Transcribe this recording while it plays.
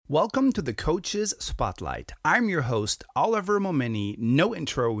Welcome to the Coaches Spotlight. I'm your host, Oliver Momeni. No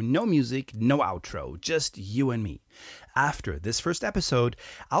intro, no music, no outro, just you and me. After this first episode,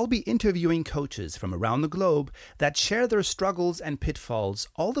 I'll be interviewing coaches from around the globe that share their struggles and pitfalls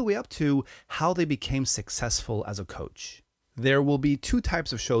all the way up to how they became successful as a coach. There will be two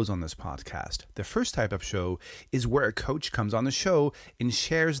types of shows on this podcast. The first type of show is where a coach comes on the show and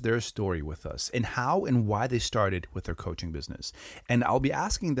shares their story with us and how and why they started with their coaching business. And I'll be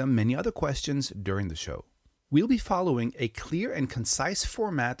asking them many other questions during the show. We'll be following a clear and concise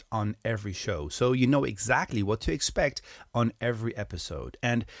format on every show, so you know exactly what to expect on every episode.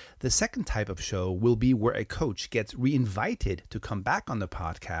 And the second type of show will be where a coach gets re-invited to come back on the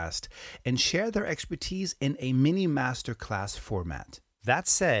podcast and share their expertise in a mini masterclass format. That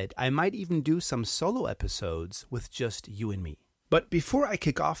said, I might even do some solo episodes with just you and me. But before I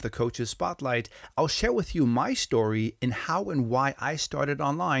kick off the Coaches Spotlight, I'll share with you my story in how and why I started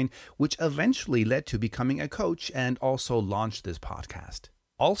online, which eventually led to becoming a coach and also launched this podcast.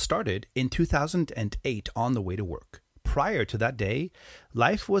 All started in 2008 on the way to work. Prior to that day,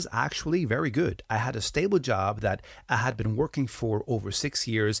 life was actually very good. I had a stable job that I had been working for over 6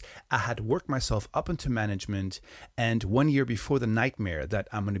 years. I had worked myself up into management. And 1 year before the nightmare that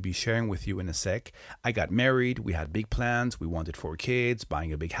I'm going to be sharing with you in a sec, I got married. We had big plans. We wanted 4 kids,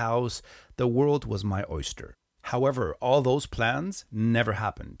 buying a big house. The world was my oyster. However, all those plans never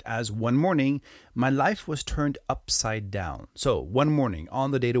happened, as one morning, my life was turned upside down. So, one morning, on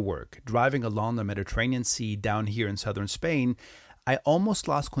the day to work, driving along the Mediterranean Sea down here in southern Spain, I almost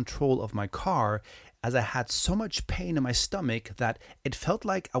lost control of my car as I had so much pain in my stomach that it felt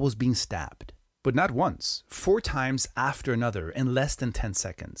like I was being stabbed. But not once, 4 times after another in less than 10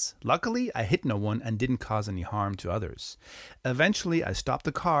 seconds. Luckily, I hit no one and didn't cause any harm to others. Eventually, I stopped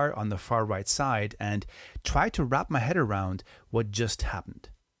the car on the far right side and tried to wrap my head around what just happened.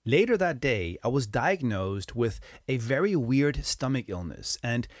 Later that day, I was diagnosed with a very weird stomach illness,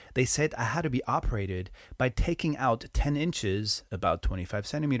 and they said I had to be operated by taking out 10 inches, about 25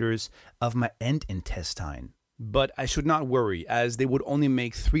 centimeters, of my end intestine. But I should not worry, as they would only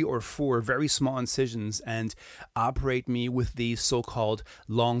make 3 or 4 very small incisions and operate me with these so-called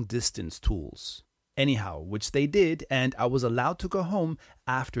long-distance tools. Anyhow, which they did, and I was allowed to go home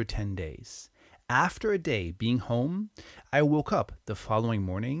after 10 days. After a day being home, I woke up the following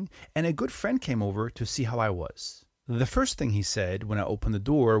morning, and a good friend came over to see how I was. The first thing he said when I opened the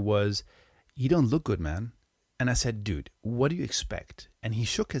door was, "You don't look good, man." And I said, "Dude, what do you expect?" And he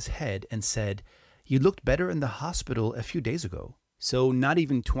shook his head and said, "You looked better in the hospital a few days ago." So not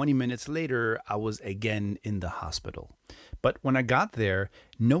even 20 minutes later, I was again in the hospital. But when I got there,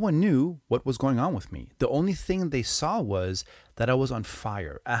 no one knew what was going on with me. The only thing they saw was that I was on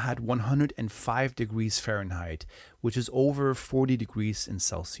fire. I had 105 degrees Fahrenheit, which is over 40 degrees in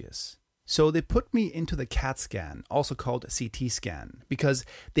Celsius. So they put me into the CAT scan, also called CT scan, because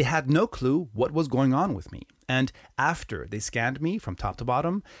they had no clue what was going on with me. And after they scanned me from top to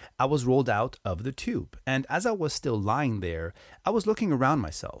bottom, I was rolled out of the tube. And as I was still lying there, I was looking around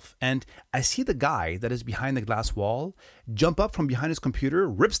myself. And I see the guy that is behind the glass wall jump up from behind his computer,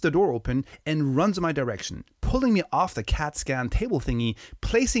 rips the door open, and runs in my direction, pulling me off the CAT scan table thingy,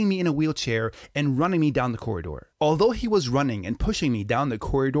 placing me in a wheelchair, and running me down the corridor. Although he was running and pushing me down the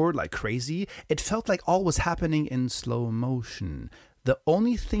corridor like crazy, it felt like all was happening in slow motion. The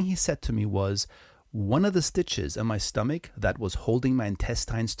only thing he said to me was, one of the stitches in my stomach that was holding my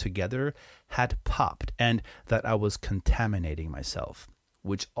intestines together had popped and that I was contaminating myself,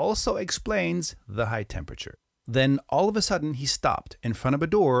 which also explains the high temperature. Then all of a sudden he stopped in front of a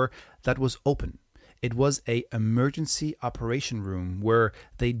door that was open. It was an emergency operation room where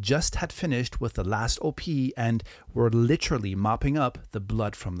they just had finished with the last OP and were literally mopping up the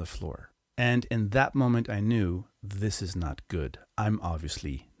blood from the floor. And in that moment I knew this is not good. I'm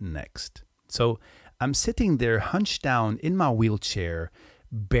obviously next. So I'm sitting there hunched down in my wheelchair,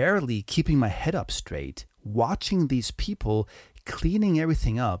 barely keeping my head up straight, watching these people cleaning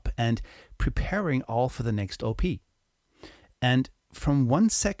everything up and preparing all for the next OP. And from one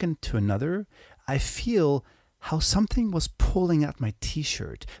second to another, I feel how something was pulling at my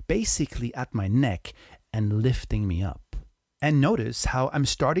t-shirt, basically at my neck, and lifting me up. And notice how I'm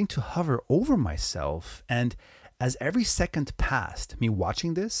starting to hover over myself, and as every second passed me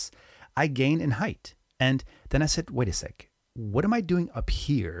watching this, I gained in height. And then I said, wait a sec, what am I doing up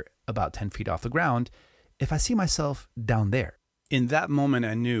here about 10 feet off the ground if I see myself down there? In that moment,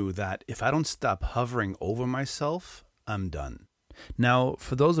 I knew that if I don't stop hovering over myself, I'm done. Now,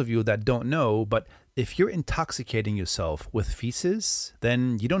 for those of you that don't know, but if you're intoxicating yourself with feces,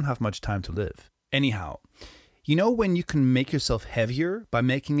 then you don't have much time to live. Anyhow, You know when you can make yourself heavier by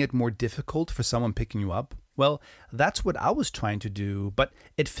making it more difficult for someone picking you up? Well, that's what I was trying to do, but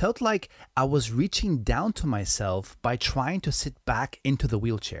it felt like I was reaching down to myself by trying to sit back into the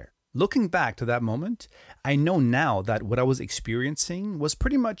wheelchair. Looking back to that moment, I know now that what I was experiencing was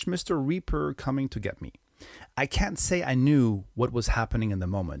pretty much Mr. Reaper coming to get me. I can't say I knew what was happening in the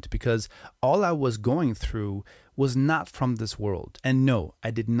moment because all I was going through was not from this world, and no, I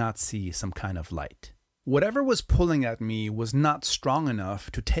did not see some kind of light. Whatever was pulling at me was not strong enough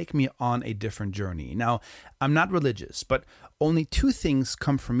to take me on a different journey. Now, I'm not religious, but only two things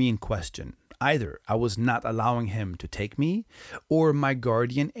come for me in question. Either I was not allowing him to take me, or my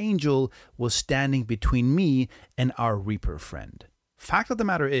guardian angel was standing between me and our Reaper friend. Fact of the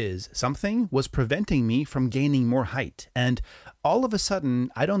matter is, something was preventing me from gaining more height, and all of a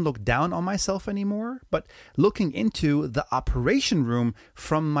sudden, I don't look down on myself anymore, but looking into the operation room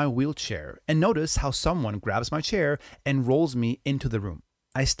from my wheelchair, and notice how someone grabs my chair and rolls me into the room.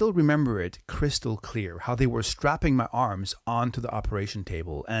 I still remember it crystal clear, how they were strapping my arms onto the operation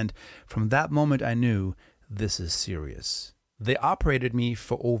table, and from that moment I knew this is serious. They operated me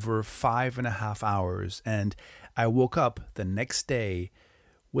for over 5.5 hours, and I woke up the next day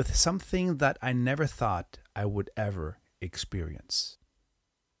with something that I never thought I would ever experience.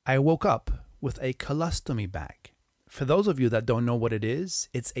 I woke up with a colostomy bag. For those of you that don't know what it is,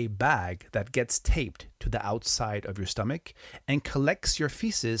 it's a bag that gets taped to the outside of your stomach and collects your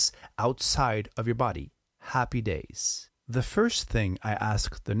feces outside of your body. Happy days. The first thing I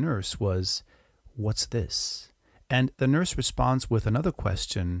asked the nurse was, "What's this?" And the nurse responds with another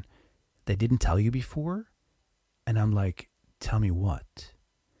question, "They didn't tell you before?" And I'm like, "Tell me what?"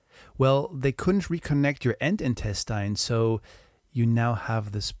 "Well, they couldn't reconnect your end intestine, so you now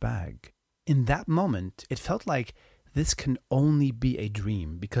have this bag." In that moment, it felt like this can only be a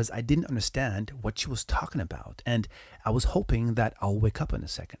dream because I didn't understand what she was talking about, and I was hoping that I'll wake up in a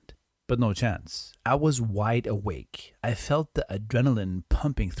second. But no chance. I was wide awake. I felt the adrenaline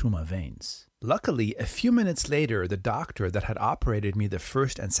pumping through my veins. Luckily, a few minutes later, the doctor that had operated me the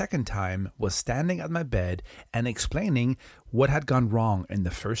first and second time was standing at my bed and explaining what had gone wrong in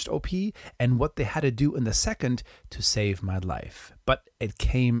the first OP and what they had to do in the second to save my life. But it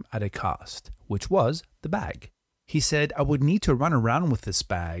came at a cost, which was the bag. He said I would need to run around with this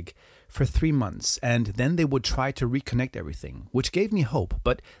bag for 3 months, and then they would try to reconnect everything, which gave me hope,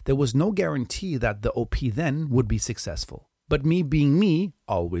 but there was no guarantee that the OP then would be successful. But me being me,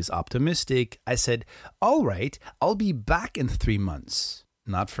 always optimistic, I said, "All right, I'll be back in 3 months."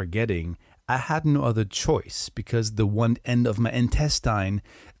 Not forgetting, I had no other choice because the one end of my intestine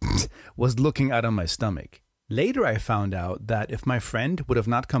was looking out of my stomach. Later, I found out that if my friend would have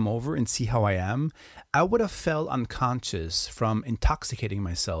not come over and see how I am, I would have fell unconscious from intoxicating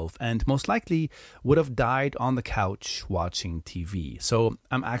myself and most likely would have died on the couch watching TV. So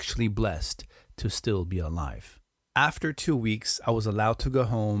I'm actually blessed to still be alive. After 2 weeks, I was allowed to go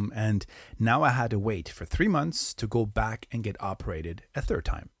home, and now I had to wait for 3 months to go back and get operated a third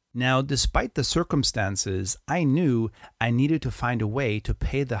time. Now, despite the circumstances, I knew I needed to find a way to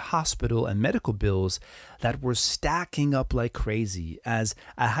pay the hospital and medical bills that were stacking up like crazy, as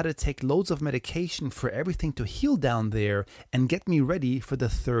I had to take loads of medication for everything to heal down there and get me ready for the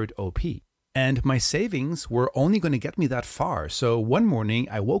third OP. And my savings were only going to get me that far, so one morning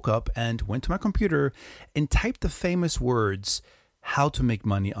I woke up and went to my computer and typed the famous words, "How to make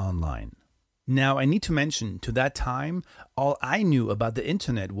money online." Now, I need to mention, to that time, all I knew about the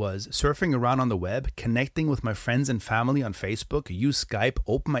internet was surfing around on the web, connecting with my friends and family on Facebook, use Skype,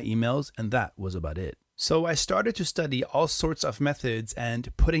 open my emails, and that was about it. So I started to study all sorts of methods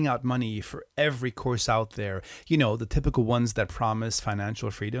and putting out money for every course out there, you know, the typical ones that promise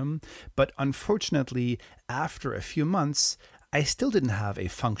financial freedom. But unfortunately, after a few months, I still didn't have a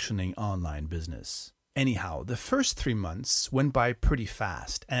functioning online business. Anyhow, the first 3 months went by pretty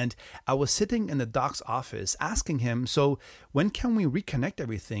fast, and I was sitting in the doc's office asking him, "So when can we reconnect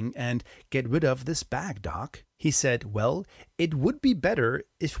everything and get rid of this bag, doc?" He said, "Well, it would be better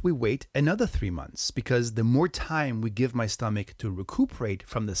if we wait another 3 months, because the more time we give my stomach to recuperate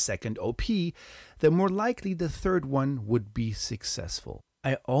from the second OP, the more likely the third one would be successful."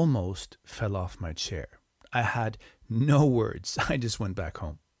 I almost fell off my chair. I had no words. I just went back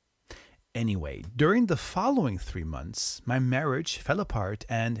home. Anyway, during the following 3 months, my marriage fell apart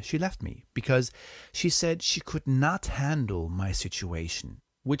and she left me because she said she could not handle my situation.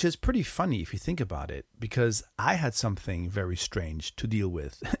 Which is pretty funny if you think about it, because I had something very strange to deal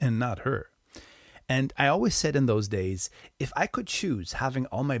with and not her. And I always said in those days, if I could choose having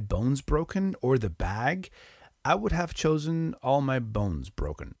all my bones broken or the bag, I would have chosen all my bones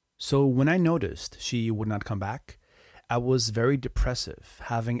broken. So when I noticed she would not come back, I was very depressive,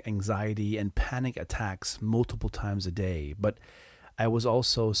 having anxiety and panic attacks multiple times a day, but I was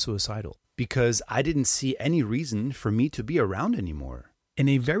also suicidal because I didn't see any reason for me to be around anymore. In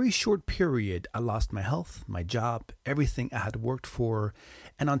a very short period, I lost my health, my job, everything I had worked for,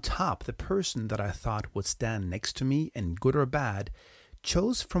 and on top, the person that I thought would stand next to me in good or bad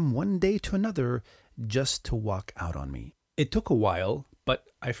chose from one day to another just to walk out on me. It took a while, but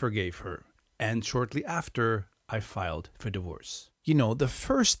I forgave her, and shortly after, I filed for divorce. You know, the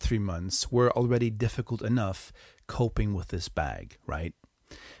first 3 months were already difficult enough coping with this bag, right?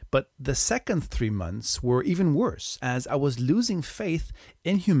 But the second 3 months were even worse as I was losing faith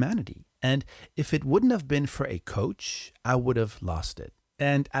in humanity. And if it wouldn't have been for a coach, I would have lost it.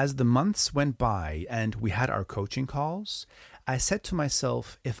 And as the months went by and we had our coaching calls, I said to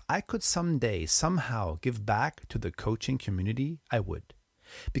myself, if I could someday, somehow give back to the coaching community, I would.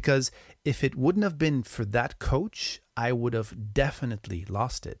 Because if it wouldn't have been for that coach, I would have definitely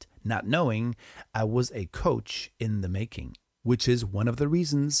lost it, not knowing I was a coach in the making, which is one of the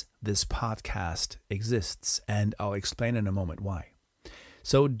reasons this podcast exists, and I'll explain in a moment why.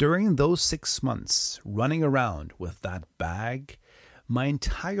 So during those 6 months running around with that bag, my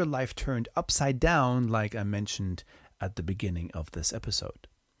entire life turned upside down, like I mentioned at the beginning of this episode.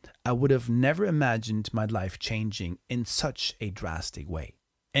 I would have never imagined my life changing in such a drastic way.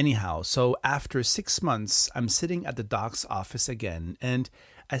 Anyhow, so after 6 months, I'm sitting at the doc's office again, and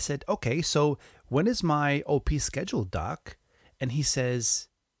I said, okay, so when is my OP scheduled, doc? And he says,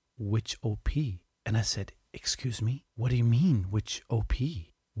 which OP? And I said, excuse me, what do you mean, which OP?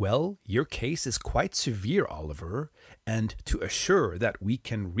 Well, your case is quite severe, Oliver, and to assure that we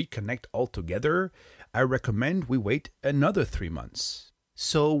can reconnect altogether, I recommend we wait another 3 months.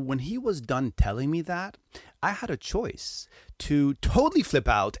 So when he was done telling me that, I had a choice to totally flip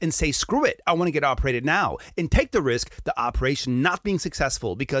out and say, screw it, I want to get operated now, and take the risk the operation not being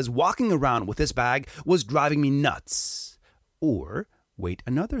successful because walking around with this bag was driving me nuts. Or wait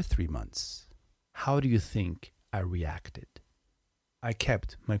another 3 months. How do you think I reacted? I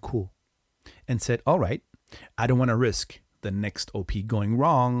kept my cool and said, all right, I don't want to risk the next OP going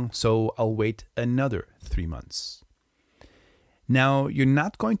wrong, so I'll wait another 3 months. Now, you're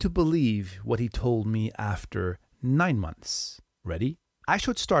not going to believe what he told me after 9 months. Ready? I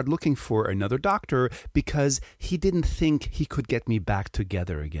should start looking for another doctor because he didn't think he could get me back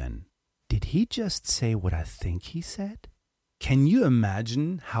together again. Did he just say what I think he said? Can you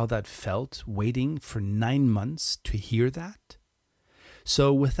imagine how that felt waiting for 9 months to hear that?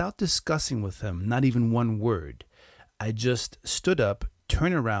 So without discussing with him, not even one word, I just stood up,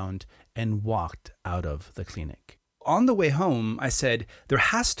 turned around, and walked out of the clinic. On the way home, I said, there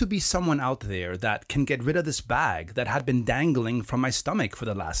has to be someone out there that can get rid of this bag that had been dangling from my stomach for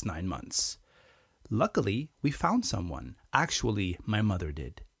the last 9 months. Luckily, we found someone. Actually, my mother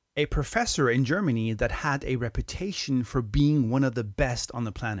did. A professor in Germany that had a reputation for being one of the best on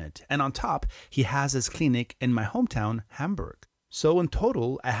the planet. And on top, he has his clinic in my hometown, Hamburg. So in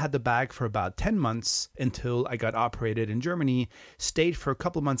total, I had the bag for about 10 months until I got operated in Germany, stayed for a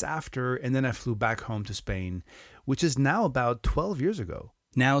couple months after, and then I flew back home to Spain, which is now about 12 years ago.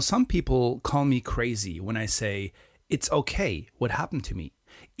 Now, some people call me crazy when I say, it's okay what happened to me,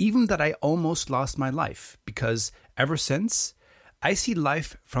 even that I almost lost my life, because ever since, I see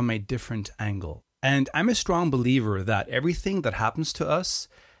life from a different angle. And I'm a strong believer that everything that happens to us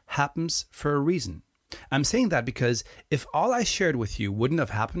happens for a reason. I'm saying that because if all I shared with you wouldn't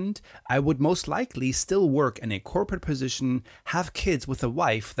have happened, I would most likely still work in a corporate position, have kids with a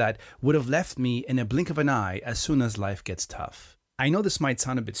wife that would have left me in a blink of an eye as soon as life gets tough. I know this might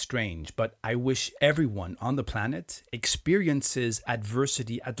sound a bit strange, but I wish everyone on the planet experiences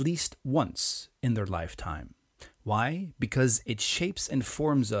adversity at least once in their lifetime. Why? Because it shapes and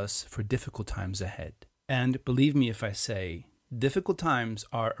forms us for difficult times ahead. And believe me if I say, difficult times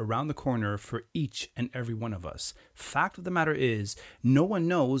are around the corner for each and every one of us. Fact of the matter is, no one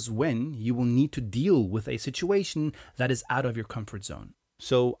knows when you will need to deal with a situation that is out of your comfort zone.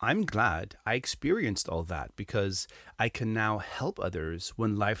 So I'm glad I experienced all that because I can now help others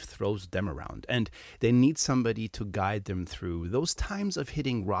when life throws them around and they need somebody to guide them through those times of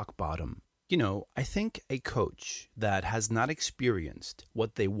hitting rock bottom. You know, I think a coach that has not experienced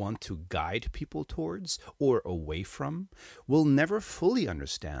what they want to guide people towards or away from will never fully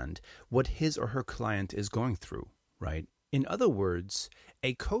understand what his or her client is going through, right? In other words,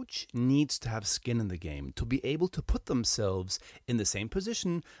 a coach needs to have skin in the game to be able to put themselves in the same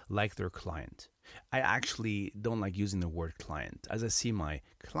position like their client. I actually don't like using the word client, as I see my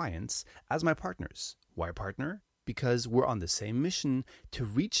clients as my partners. Why partner? because we're on the same mission to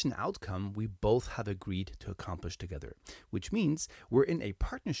reach an outcome we both have agreed to accomplish together, which means we're in a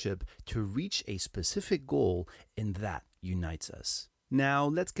partnership to reach a specific goal, and that unites us. Now,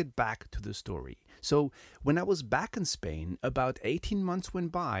 let's get back to the story. So, when I was back in Spain, about 18 months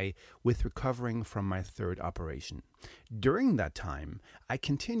went by with recovering from my third operation. During that time, I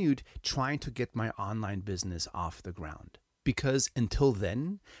continued trying to get my online business off the ground. Because until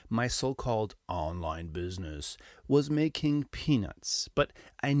then, my so-called online business was making peanuts. But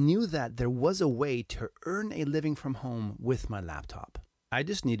I knew that there was a way to earn a living from home with my laptop. I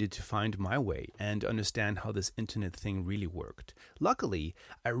just needed to find my way and understand how this internet thing really worked. Luckily,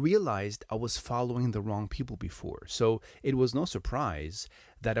 I realized I was following the wrong people before, so it was no surprise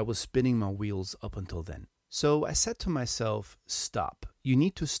that I was spinning my wheels up until then. So I said to myself, stop. You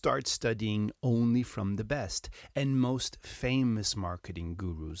need to start studying only from the best and most famous marketing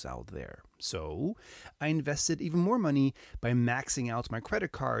gurus out there. So I invested even more money by maxing out my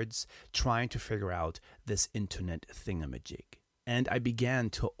credit cards, trying to figure out this internet thingamajig. And I began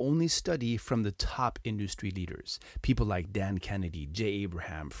to only study from the top industry leaders, people like Dan Kennedy, Jay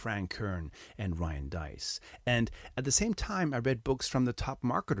Abraham, Frank Kern, and Ryan Deiss. And at the same time, I read books from the top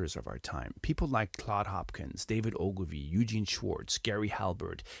marketers of our time, people like Claude Hopkins, David Ogilvy, Eugene Schwartz, Gary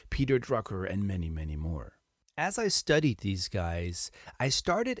Halbert, Peter Drucker, and many, many more. As I studied these guys, I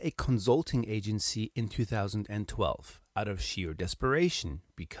started a consulting agency in 2012 out of sheer desperation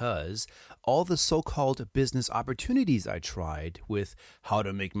because all the so-called business opportunities I tried with how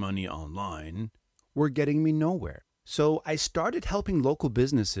to make money online were getting me nowhere. So I started helping local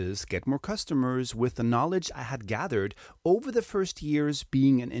businesses get more customers with the knowledge I had gathered over the first years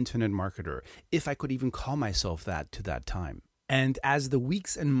being an internet marketer, if I could even call myself that to that time. And as the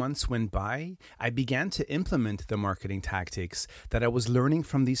weeks and months went by, I began to implement the marketing tactics that I was learning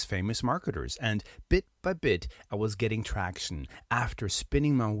from these famous marketers. And bit by bit, I was getting traction after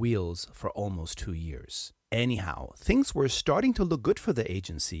spinning my wheels for almost 2 years. Anyhow, things were starting to look good for the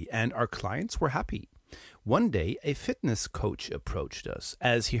agency and our clients were happy. One day, a fitness coach approached us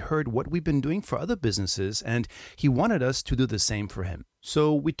as he heard what we've been doing for other businesses and he wanted us to do the same for him.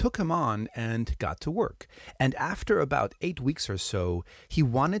 So we took him on and got to work. And after about 8 weeks or so, he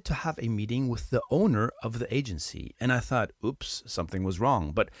wanted to have a meeting with the owner of the agency. And I thought, oops, something was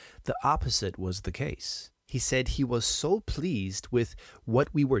wrong. But the opposite was the case. He said he was so pleased with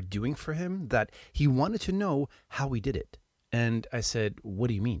what we were doing for him that he wanted to know how we did it. And I said, what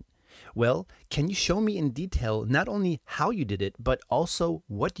do you mean? Well, can you show me in detail not only how you did it, but also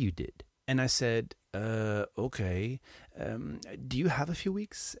what you did? And I said, okay, do you have a few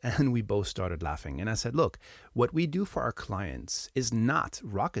weeks? And we both started laughing. And I said, look, what we do for our clients is not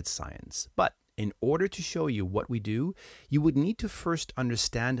rocket science, but in order to show you what we do, you would need to first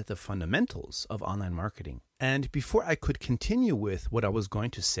understand the fundamentals of online marketing. And before I could continue with what I was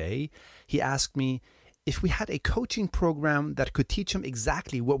going to say, he asked me if we had a coaching program that could teach him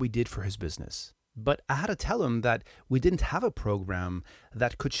exactly what we did for his business. But I had to tell him that we didn't have a program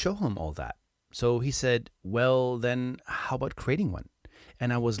that could show him all that. So he said, well, then how about creating one?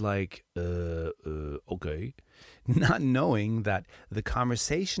 And I was like, okay, not knowing that the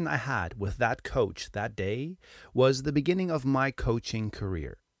conversation I had with that coach that day was the beginning of my coaching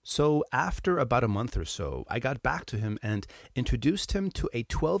career. So after about a month or so, I got back to him and introduced him to a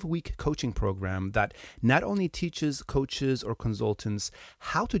 12-week coaching program that not only teaches coaches or consultants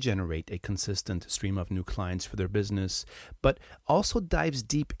how to generate a consistent stream of new clients for their business, but also dives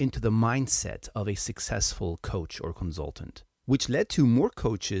deep into the mindset of a successful coach or consultant, which led to more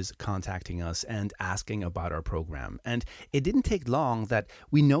coaches contacting us and asking about our program. And it didn't take long that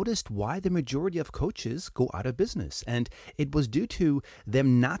we noticed why the majority of coaches go out of business. And it was due to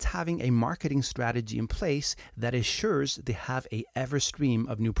them not having a marketing strategy in place that assures they have an ever stream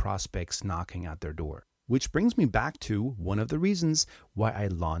of new prospects knocking at their door. Which brings me back to one of the reasons why I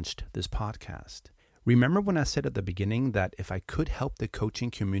launched this podcast. Remember when I said at the beginning that if I could help the coaching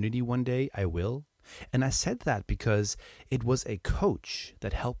community one day, I will? And I said that because it was a coach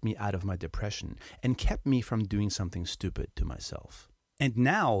that helped me out of my depression and kept me from doing something stupid to myself. And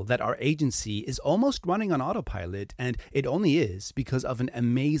now that our agency is almost running on autopilot, and it only is because of an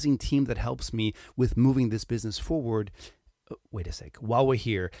amazing team that helps me with moving this business forward. Wait a sec. While we're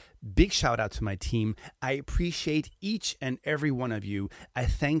here, big shout out to my team. I appreciate each and every one of you. I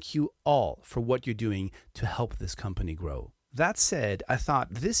thank you all for what you're doing to help this company grow. That said, I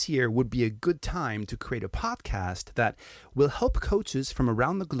thought this year would be a good time to create a podcast that will help coaches from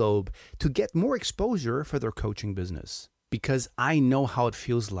around the globe to get more exposure for their coaching business. because I know how it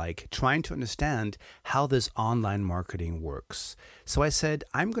feels like trying to understand how this online marketing works. So I said,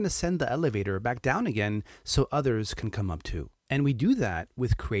 I'm going to send the elevator back down again so others can come up too. And we do that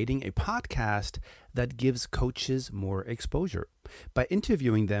with creating a podcast that gives coaches more exposure by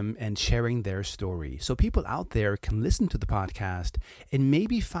interviewing them and sharing their story. So people out there can listen to the podcast and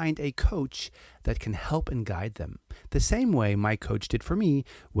maybe find a coach that can help and guide them, the same way my coach did for me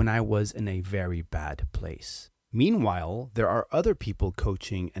when I was in a very bad place. Meanwhile, there are other people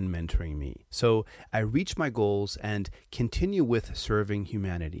coaching and mentoring me. So I reach my goals and continue with serving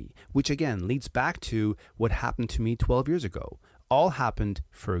humanity, which again leads back to what happened to me 12 years ago. All happened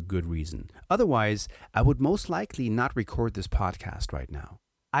for a good reason. Otherwise, I would most likely not record this podcast right now.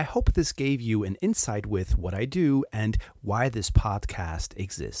 I hope this gave you an insight with what I do and why this podcast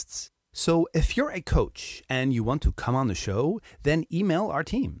exists. So if you're a coach and you want to come on the show, then email our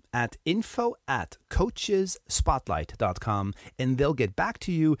team at info@coachesspotlight.com and they'll get back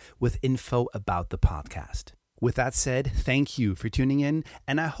to you with info about the podcast. With that said, thank you for tuning in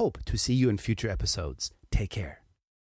and I hope to see you in future episodes. Take care.